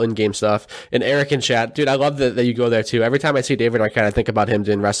just all in-game stuff. And Eric in chat, dude, I love that you go there too. Every time I see David Arquette, I think about him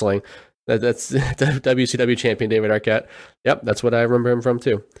in wrestling. That's WCW champion David Arquette. Yep, that's what I remember him from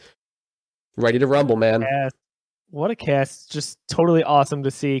too. Ready to rumble, man. What a cast! Just totally awesome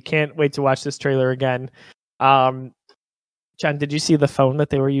to see. Can't wait to watch this trailer again. John, did you see the phone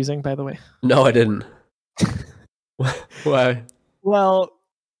that they were using, by the way? No, I didn't. Why? Well,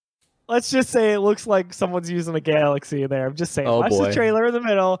 let's just say it looks like someone's using a Galaxy there. I'm just saying. Watch the trailer in the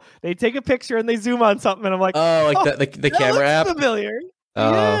middle. They take a picture and they zoom on something, and I'm like, like the camera app? Familiar.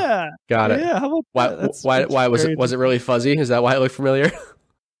 Yeah. Got it. Yeah. How about why was it really fuzzy? Is that why it looked familiar?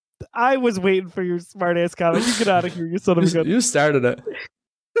 I was waiting for your smart ass comment. You get out of here, you son of a gun. You started it.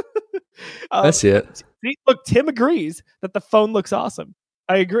 I see it. Look, Tim agrees that the phone looks awesome.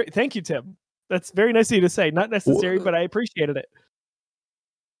 I agree. Thank you, Tim. That's very nice of you to say. Not necessary, but I appreciated it.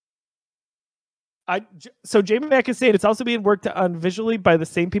 So Jamie Mack is saying it's also being worked on visually by the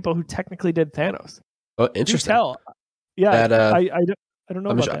same people who technically did Thanos. Oh, interesting. Yeah, I don't know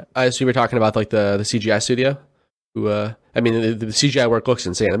about that. I assume you're talking about like the CGI studio. Who, the CGI work looks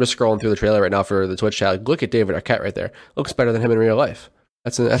insane. I'm just scrolling through the trailer right now for the Twitch chat. Look at David Arquette right there. Looks better than him in real life.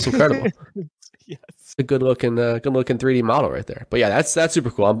 That's incredible. Yes. It's a good looking 3D model right there. But yeah, that's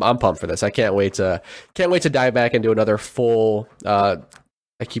super cool. I'm pumped for this. I can't wait to dive back into another full. I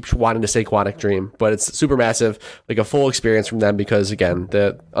keep wanting to say Quantic Dream, but it's super massive, like a full experience from them, because again,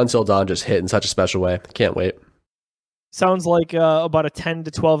 the Until Dawn just hit in such a special way. Can't wait. Sounds like about a 10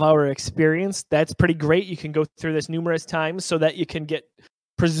 to 12 hour experience. That's pretty great. You can go through this numerous times so that you can get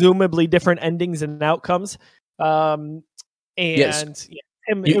presumably different endings and outcomes. Yes.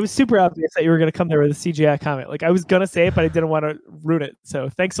 It was super obvious that you were going to come there with a CGI comment. Like, I was going to say it, but I didn't want to ruin it. So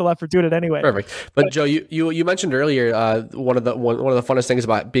thanks a lot for doing it anyway. Perfect. But Joe, you mentioned earlier one of the funnest things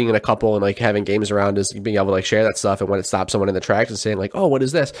about being in a couple and like having games around is being able to like share that stuff. And when it stops someone in the tracks and saying like, "Oh, what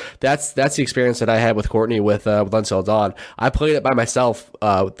is this?" That's the experience that I had with Courtney with Until Dawn. I played it by myself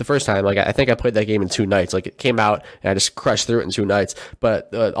the first time. Like, I think I played that game in 2 nights. Like, it came out and I just crushed through it in 2 nights.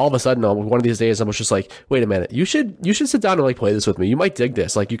 But all of a sudden, one of these days, I was just like, "Wait a minute, you should sit down and like play this with me. You might dig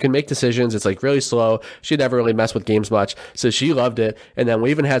this. Like, you can make decisions. It's like really slow. She never really messed with games much, so she loved it. And then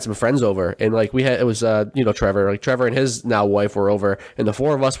we even had some friends over, and like it was Trevor and his now wife were over, and the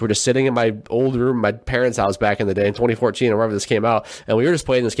 4 of us were just sitting in my old room, my parents' house back in the day in 2014 or wherever this came out, and we were just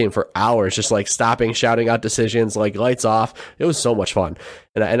playing this game for hours, just like stopping, shouting out decisions, like lights off. It was so much fun.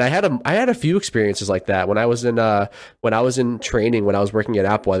 And I had a few experiences like that when I was in training, when I was working at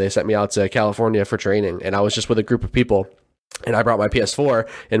Apple. They sent me out to California for training, and I was just with a group of people. And I brought my PS4,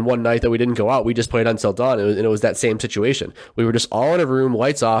 and one night that we didn't go out, we just played Until Dawn, and it was that same situation. We were just all in a room,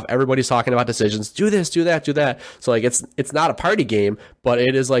 lights off, everybody's talking about decisions, do this, do that, do that. So like it's not a party game, but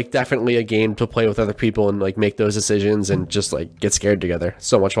it is like definitely a game to play with other people and like make those decisions and just like get scared together.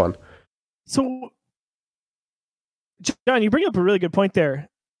 So much fun. So, John, you bring up a really good point there.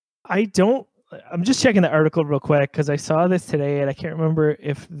 I'm just checking the article real quick because I saw this today, and I can't remember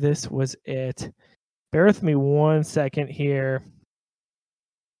if this was it. Bear with me 1 second here.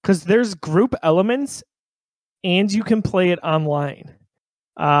 Because there's group elements and you can play it online.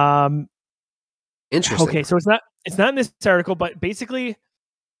 Interesting. Okay, so it's not in this article, but basically,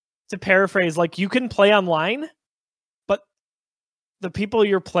 to paraphrase, like, you can play online, but the people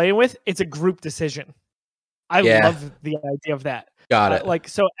you're playing with, it's a group decision. I love the idea of that. Got it. Like,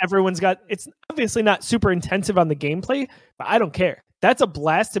 so everyone's got, it's obviously not super intensive on the gameplay, but I don't care. That's a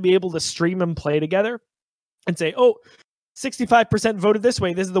blast to be able to stream and play together and say, oh, 65% voted this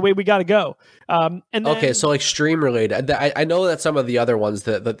way. This is the way we got to go. And then, okay, so like stream related. I know that some of the other ones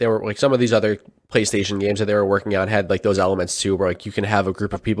that they were like, some of these other PlayStation games that they were working on had like those elements too, where like you can have a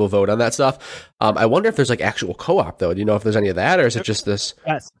group of people vote on that stuff. I wonder if there's like actual co-op though. Do you know if there's any of that, or is it just this?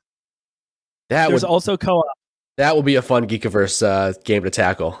 Yes. There's also co-op. That would be a fun Geekiverse game to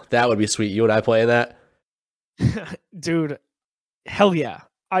tackle. That would be sweet. You and I playing that, dude. Hell yeah!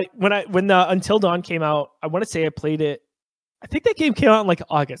 When the Until Dawn came out, I want to say I played it. I think that game came out in like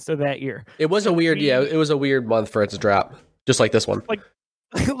August of that year. It was a weird, it was a weird month for it to drop, just like this one,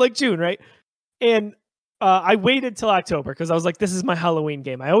 like June, right? And I waited till October because I was like, this is my Halloween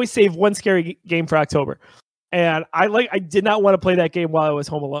game. I always save one scary game for October. And I did not want to play that game while I was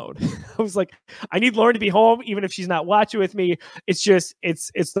home alone. I was like, I need Lauren to be home, even if she's not watching with me. It's just,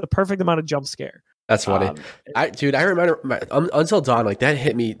 it's the perfect amount of jump scare. That's funny. I remember Until Dawn, like that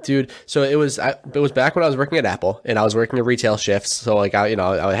hit me, dude. So it was back when I was working at Apple and I was working at retail shifts. So like I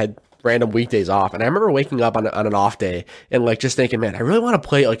had random weekdays off, and I remember waking up on an off day and like just thinking, man, I really want to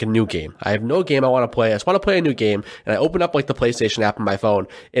play like a new game. I have no game I want to play. I just want to play a new game. And I opened up like the PlayStation app on my phone,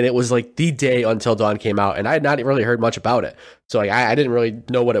 and it was like the day Until Dawn came out, and I had not really heard much about it. So like I didn't really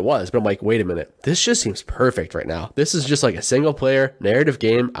know what it was, but I'm like, wait a minute, this just seems perfect right now. This is just like a single player narrative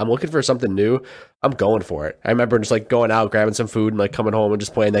game. I'm looking for something new. I'm going for it. I remember just like going out, grabbing some food, and like coming home and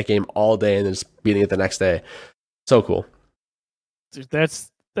just playing that game all day, and then just beating it the next day. So cool. Dude, that's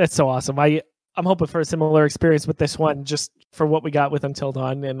so awesome. I'm hoping for a similar experience with this one, just for what we got with Until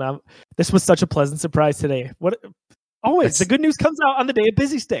Dawn. And this was such a pleasant surprise today. The good news comes out on the day of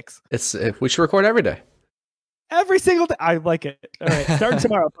Busy Sticks. We should record every day. Every single day. I like it. All right, starting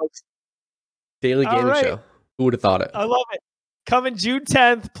tomorrow, folks. Daily gaming show. Who would have thought it? I love it. Coming June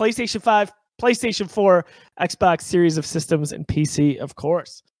 10th, PlayStation 5, PlayStation 4, Xbox Series of Systems, and PC, of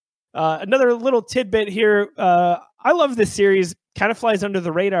course. Another little tidbit here. I love this series. Kind of flies under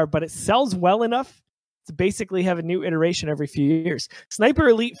the radar, but it sells well enough to basically have a new iteration every few years. Sniper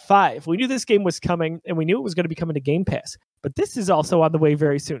Elite 5. We knew this game was coming, and we knew it was going to be coming to Game Pass. But this is also on the way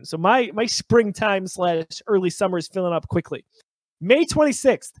very soon. So my springtime / early summer is filling up quickly. May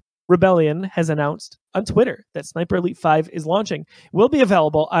 26th, Rebellion has announced on Twitter that Sniper Elite 5 is launching. It will be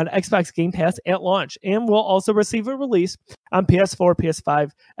available on Xbox Game Pass at launch, and will also receive a release on PS4,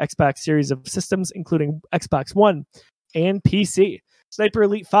 PS5, Xbox Series of Systems, including Xbox One and PC. Sniper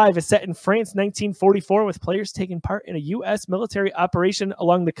Elite 5 is set in France 1944, with players taking part in a U.S. military operation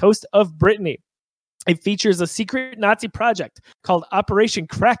along the coast of Brittany. It features a secret Nazi project called Operation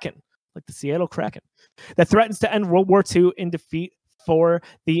Kraken, like the Seattle Kraken, that threatens to end World War II in defeat for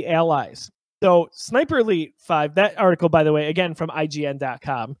the Allies. So Sniper Elite 5, that article, by the way, again from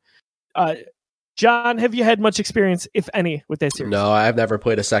IGN.com. John, have you had much experience, if any, with that series? No, I've never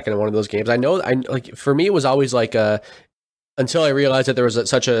played a second of one of those games. I know, for me, it was always like until I realized that there was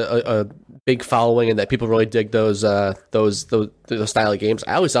such a big following and that people really dig those style of games.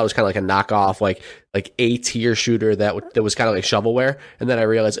 I always thought it was kind of like a knockoff, like A tier shooter that was kind of like shovelware. And then I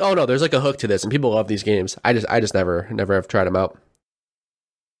realized, oh no, there's like a hook to this, and people love these games. I just never have tried them out.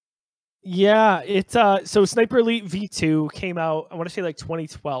 Yeah, it's so Sniper Elite V2 came out, I want to say like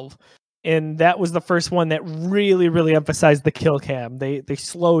 2012. And that was the first one that really, really emphasized the kill cam. They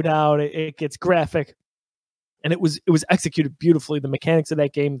slow down, it gets graphic, and it was executed beautifully. The mechanics of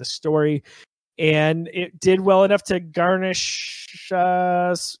that game, the story, and it did well enough to garnish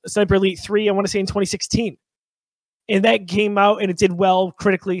Sniper Elite 3, I want to say in 2016. And that came out and it did well,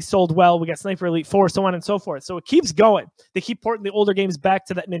 critically sold well. We got Sniper Elite 4, so on and so forth. So it keeps going. They keep porting the older games back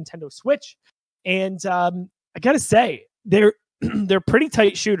to that Nintendo Switch. And I got to say, they're pretty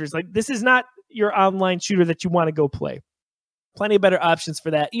tight shooters. Like, this is not your online shooter that you want to go play. Plenty of better options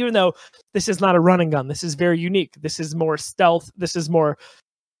for that, even though this is not a run and gun. This is very unique. This is more stealth. This is more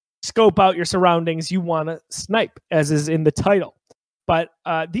scope out your surroundings. You want to snipe, as is in the title. But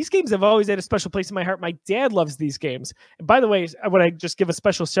these games have always had a special place in my heart. My dad loves these games. And by the way, I want to just give a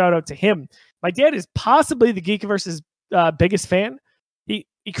special shout out to him. My dad is possibly the Geekiverse's biggest fan.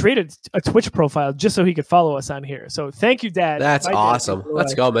 He created a Twitch profile just so he could follow us on here. So thank you, Dad. That's awesome.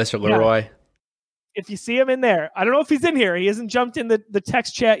 Let's go, Mr. Leroy. Yeah. If you see him in there, I don't know if he's in here. He hasn't jumped in the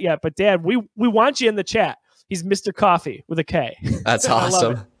text chat yet. But Dad, we want you in the chat. He's Mr. Coffee with a K. That's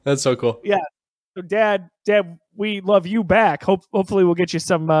awesome. That's so cool. Yeah. So Dad, we love you back. Hopefully we'll get you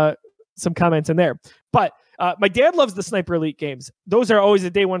some comments in there. But my dad loves the Sniper Elite games. Those are always a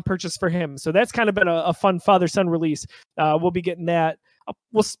day one purchase for him. So that's kind of been a fun father-son release. We'll be getting that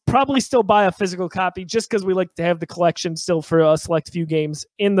We'll probably still buy a physical copy just because we like to have the collection still for a select few games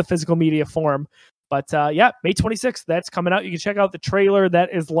in the physical media form. But May 26th, that's coming out. You can check out the trailer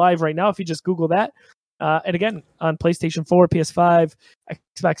that is live right now if you just Google that. And again, on PlayStation 4, PS5,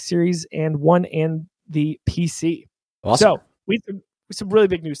 Xbox Series and One, and the PC. Awesome. So we have some really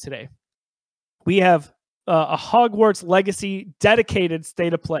big news today. We have a Hogwarts Legacy dedicated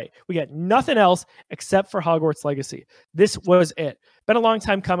state of play. We got nothing else except for Hogwarts Legacy. This was it. Been a long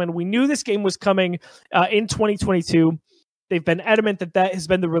time coming. We knew this game was coming in 2022. They've been adamant that has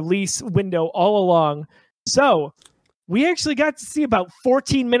been the release window all along. So we actually got to see about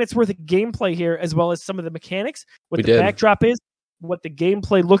 14 minutes worth of gameplay here, as well as some of the mechanics, what the backdrop is, what the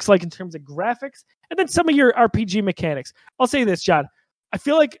gameplay looks like in terms of graphics, and then some of your RPG mechanics. I'll say this, John. I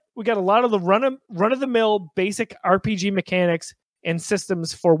feel like we got a lot of the run-of-the-mill basic RPG mechanics and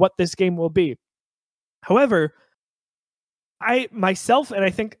systems for what this game will be. However, I myself, and I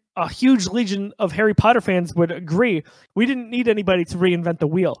think a huge legion of Harry Potter fans would agree, we didn't need anybody to reinvent the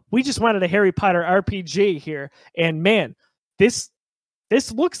wheel. We just wanted a Harry Potter RPG here. And man, this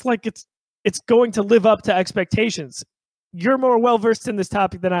looks like it's going to live up to expectations. You're more well-versed in this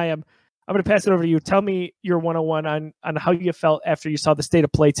topic than I am. I'm going to pass it over to you. Tell me your 101 on how you felt after you saw the state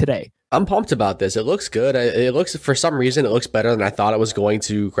of play today. I'm pumped about this. It looks good. It looks, for some reason, it looks better than I thought it was going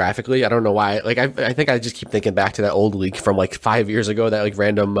to graphically. I don't know why. Like, I think I just keep thinking back to that old leak from like 5 years ago, that like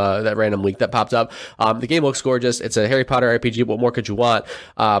random leak that popped up. The game looks gorgeous. It's a Harry Potter RPG. What more could you want?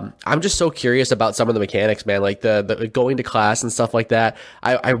 I'm just so curious about some of the mechanics, man. Like the going to class and stuff like that.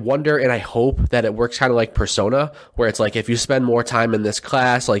 I wonder and I hope that it works kind of like Persona, where it's like if you spend more time in this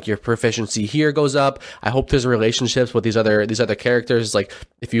class, like your proficiency here goes up. I hope there's relationships with these other characters. Like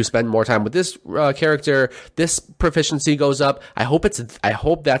if you spend more time with this character, this proficiency goes up. I hope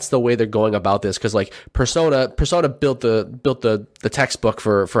that's the way they're going about this, because like Persona built the textbook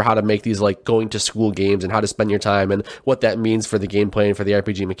for how to make these like going to school games and how to spend your time and what that means for the gameplay and for the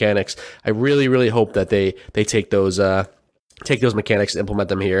RPG mechanics. I really, really hope that they take those mechanics and implement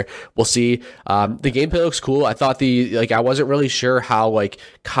them here. We'll see. The gameplay looks cool. I thought I wasn't really sure how like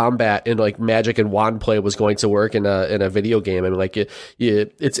combat and like magic and wand play was going to work in a video game. I mean, like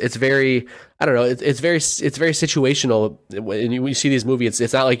it's very, I don't know. It's very situational. When you see these movies,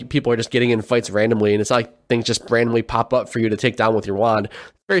 it's not like people are just getting in fights randomly, and it's not like things just randomly pop up for you to take down with your wand.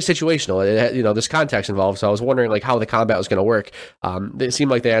 Very situational. There's context involved. So I was wondering like how the combat was going to work. It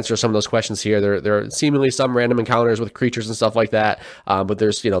seemed like they answered some of those questions here. There are seemingly some random encounters with creatures and stuff like that. But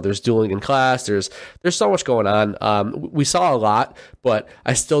there's dueling in class. There's so much going on. We saw a lot, but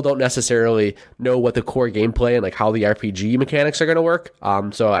I still don't necessarily know what the core gameplay and like how the RPG mechanics are going to work.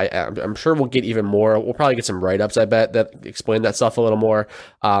 So I'm sure we'll get even more. We'll probably get some write-ups, I bet, that explain that stuff a little more.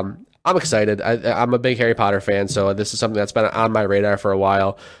 I'm excited. I'm a big Harry Potter fan, so this is something that's been on my radar for a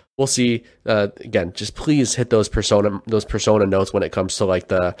while. We'll see. Again, just please hit those persona notes when it comes to like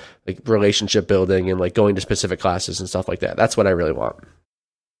the relationship building and like going to specific classes and stuff like that. That's what I really want.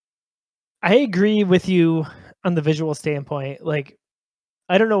 I agree with you on the visual standpoint. Like,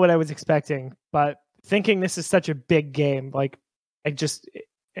 I don't know what I was expecting, but thinking this is such a big game, like I just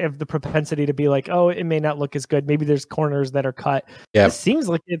have the propensity to be like, oh, it may not look as good. Maybe there's corners that are cut. Yeah. It seems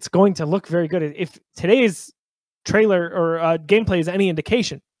like it's going to look very good. If today's trailer or gameplay is any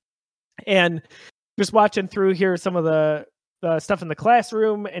indication. And just watching through here, some of the stuff in the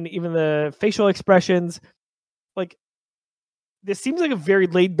classroom and even the facial expressions, like this seems like a very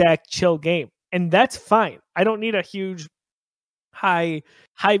laid back, chill game. And that's fine. I don't need a huge fast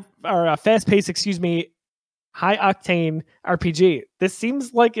paced, high octane RPG. This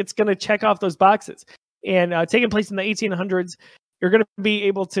seems like it's going to check off those boxes. And taking place in the 1800s, you're going to be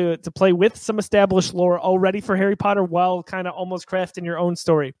able to play with some established lore already for Harry Potter while kind of almost crafting your own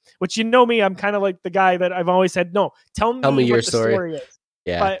story. Which, you know me, I'm kind of like the guy that I've always said, no, tell me what your story is.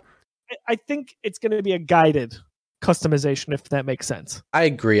 Yeah. But I think it's going to be a guided customization, if that makes sense. I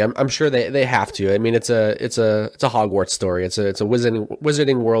agree. I'm sure they have to. I mean, it's a Hogwarts story. It's a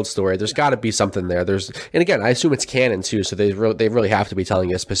wizarding world story. There's got to be something there. And again, I assume it's canon too, so they really have to be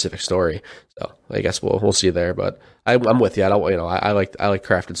telling you a specific story. So I guess we'll see there. But I'm with you. I like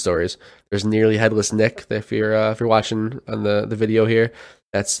crafted stories. There's Nearly Headless Nick. If you're watching on the video here.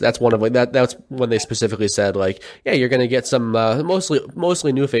 That's one of like that. That's when they specifically said like, yeah, you're gonna get some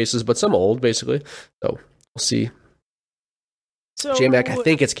mostly new faces, but some old basically. So we'll see. So, J-Mac, I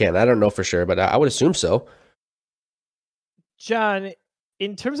think it's canon. I don't know for sure, but I would assume so. John,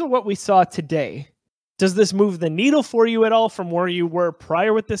 in terms of what we saw today, does this move the needle for you at all from where you were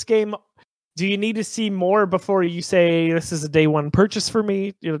prior with this game? Do you need to see more before you say this is a day one purchase for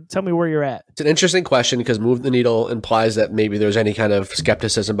me? Tell me where you're at. It's an interesting question because move the needle implies that maybe there's any kind of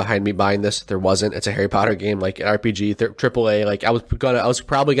skepticism behind me buying this. There wasn't. It's a Harry Potter game, like an RPG, AAA. Like I was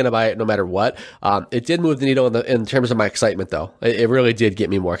probably gonna buy it no matter what. It did move the needle in terms of my excitement, though. It really did get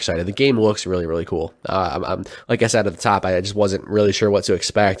me more excited. The game looks really, really cool. I'm like I said at the top, I just wasn't really sure what to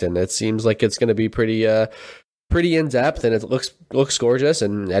expect, and it seems like it's gonna be pretty in depth, and it looks gorgeous,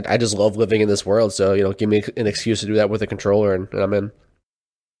 and I just love living in this world. So give me an excuse to do that with a controller, and I'm in.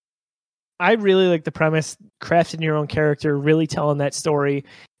 I really like the premise, crafting your own character, really telling that story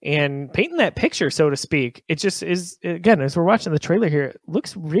and painting that picture, so to speak. It just is, again, as we're watching the trailer here, it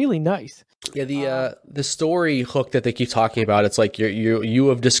looks really nice. Yeah, the story hook that they keep talking about, it's like you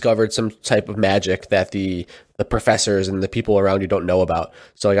have discovered some type of magic that the professors and the people around you don't know about.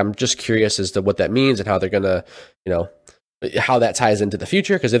 So like I'm just curious as to what that means and how they're gonna, how that ties into the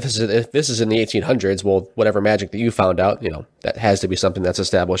future. Because if this is in the 1800s, well, whatever magic that you found out, that has to be something that's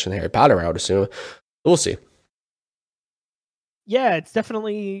established in Harry Potter, I would assume. We'll see. Yeah, it's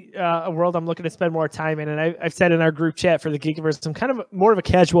definitely a world I'm looking to spend more time in. And I've said in our group chat for the Geekiverse, I'm kind of more of a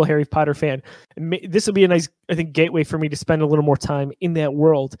casual Harry Potter fan. This will be a nice, I think, gateway for me to spend a little more time in that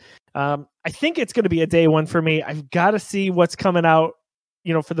world. I think it's going to be a day one for me. I've got to see what's coming out,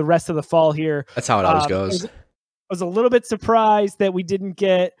 for the rest of the fall here. That's how it always goes. I was a little bit surprised that we didn't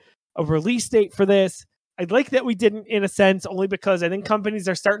get a release date for this. I'd like that we didn't, in a sense, only because I think companies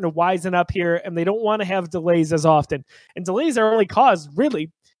are starting to wisen up here and they don't want to have delays as often. And delays are only caused,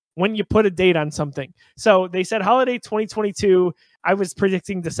 really, when you put a date on something. So they said holiday 2022. I was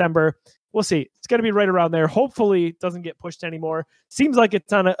predicting December. We'll see. It's going to be right around there. Hopefully it doesn't get pushed anymore. Seems like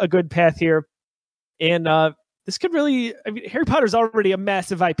it's on a good path here. And this could really, Harry Potter's already a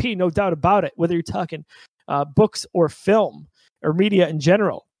massive IP, no doubt about it, whether you're talking books or film or media in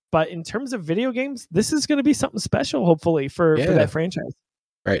general. But in terms of video games, this is going to be something special, hopefully, for that franchise.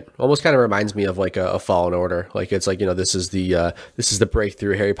 Right. Almost kind of reminds me of like a Fallen Order. Like it's like, this is the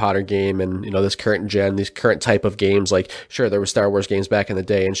breakthrough Harry Potter game, and this current gen, these current type of games. Like sure, there were Star Wars games back in the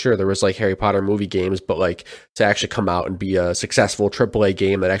day, and sure there was like Harry Potter movie games, but like to actually come out and be a successful AAA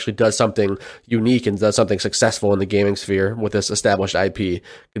game that actually does something unique and does something successful in the gaming sphere with this established IP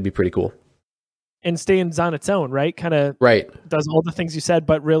could be pretty cool. And stands on its own, right? Kind of does all the things you said,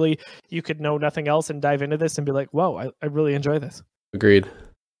 but really you could know nothing else and dive into this and be like, whoa, I really enjoy this. Agreed.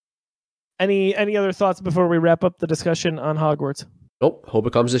 Any other thoughts before we wrap up the discussion on Hogwarts? Nope. Hope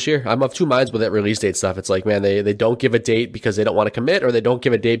it comes this year. I'm of two minds with that release date stuff. It's like, man, they don't give a date because they don't want to commit, or they don't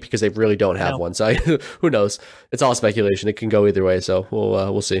give a date because they really don't have one. So who knows? It's all speculation. It can go either way. So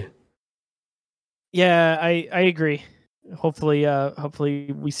we'll see. Yeah, I agree. Hopefully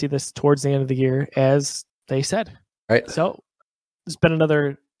we see this towards the end of the year, as they said. All right. So it's been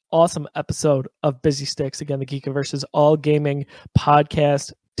another awesome episode of Busy Sticks. Again, the Geekiverse's all gaming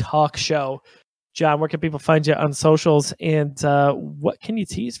podcast talk show. John, where can people find you on socials, and what can you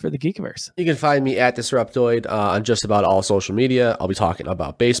tease for the Geekiverse? You can find me at Disruptoid on just about all social media. I'll be talking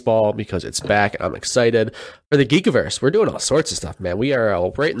about baseball because it's back. I'm excited. For the Geekiverse, we're doing all sorts of stuff, man. We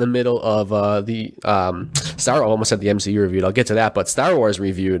are right in the middle of the Star Wars. I almost had the MCU reviewed. I'll get to that, but Star Wars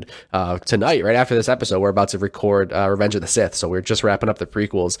reviewed tonight, right after this episode. We're about to record Revenge of the Sith, so we're just wrapping up the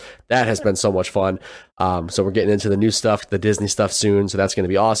prequels. That has been so much fun. So we're getting into the new stuff, the Disney stuff soon, so that's going to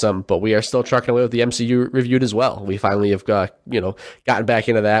be awesome. But we are still trucking away with the MCU reviewed as well. We finally have gotten back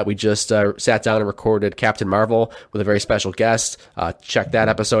into that. We just sat down and recorded Captain Marvel with a very special guest. Check that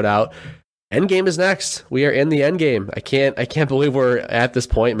episode out. Endgame is next. We are in the Endgame. I can't believe we're at this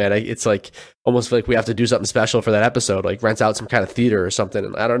point, man. It's like almost like we have to do something special for that episode, like rent out some kind of theater or something.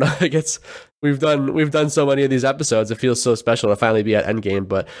 And I don't know. We've done so many of these episodes. It feels so special to finally be at Endgame,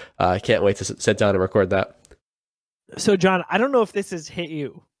 but I can't wait to sit down and record that. So, John, I don't know if this has hit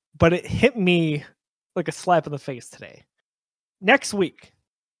you, but it hit me like a slap in the face today. Next week,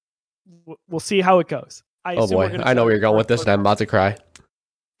 we'll see how it goes. Oh boy, I know where you're going with this, and I'm about to cry.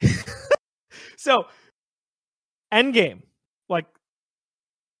 So, Endgame, like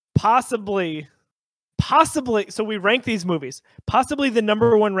possibly. So we rank these movies. Possibly the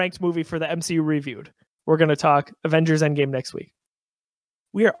number one ranked movie for the MCU reviewed. We're going to talk Avengers Endgame next week.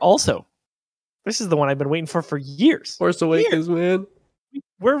 We are also. This is the one I've been waiting for years. Force Awakens, man.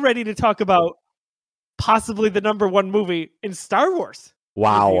 We're ready to talk about possibly the number one movie in Star Wars.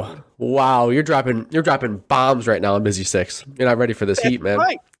 Wow. You're dropping bombs right now on Busy Sticks. You're not ready for this heat, man.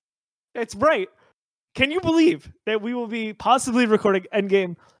 Right. It's right. Can you believe that we will be possibly recording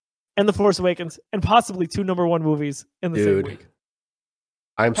Endgame and The Force Awakens and possibly two number one movies in the same week?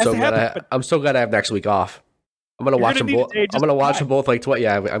 I'm so glad I have next week off. I'm gonna watch them both. I'm gonna watch them both like twice.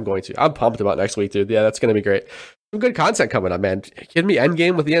 Yeah, I'm going to. I'm pumped about next week, dude. Yeah, that's gonna be great. Some good content coming up, man. Kidding me?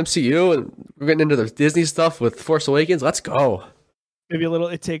 Endgame with the MCU, and we're getting into the Disney stuff with Force Awakens. Let's go. Maybe a little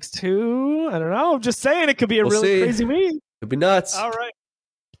It Takes Two. I don't know. I'm just saying it could be a really crazy week. Could be nuts. All right.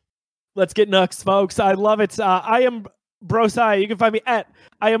 Let's get nuts, folks. I love it. I am Josiah. You can find me at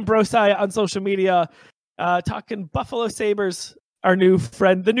I am Josiah on social media. Talking Buffalo Sabres, our new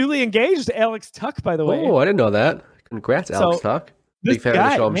friend, the newly engaged Alex Tuck, by the way. Oh, I didn't know that. Congrats, Alex Tuck. Big fan of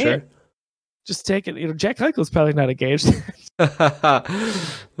the show, I'm sure. Just take it. Jack Eichel's probably not engaged.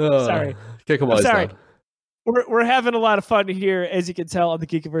 Sorry. Kick him while sorry. We're having a lot of fun here, as you can tell, on the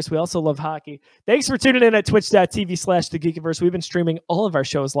Geekiverse. We also love hockey. Thanks for tuning in at twitch.tv/thegeekiverse. We've been streaming all of our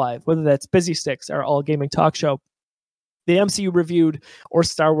shows live, whether that's Busy Sticks, our all gaming talk show, the MCU reviewed, or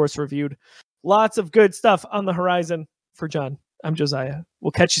Star Wars reviewed. Lots of good stuff on the horizon. For John, I'm Josiah.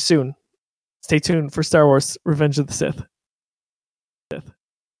 We'll catch you soon. Stay tuned for Star Wars Revenge of the Sith.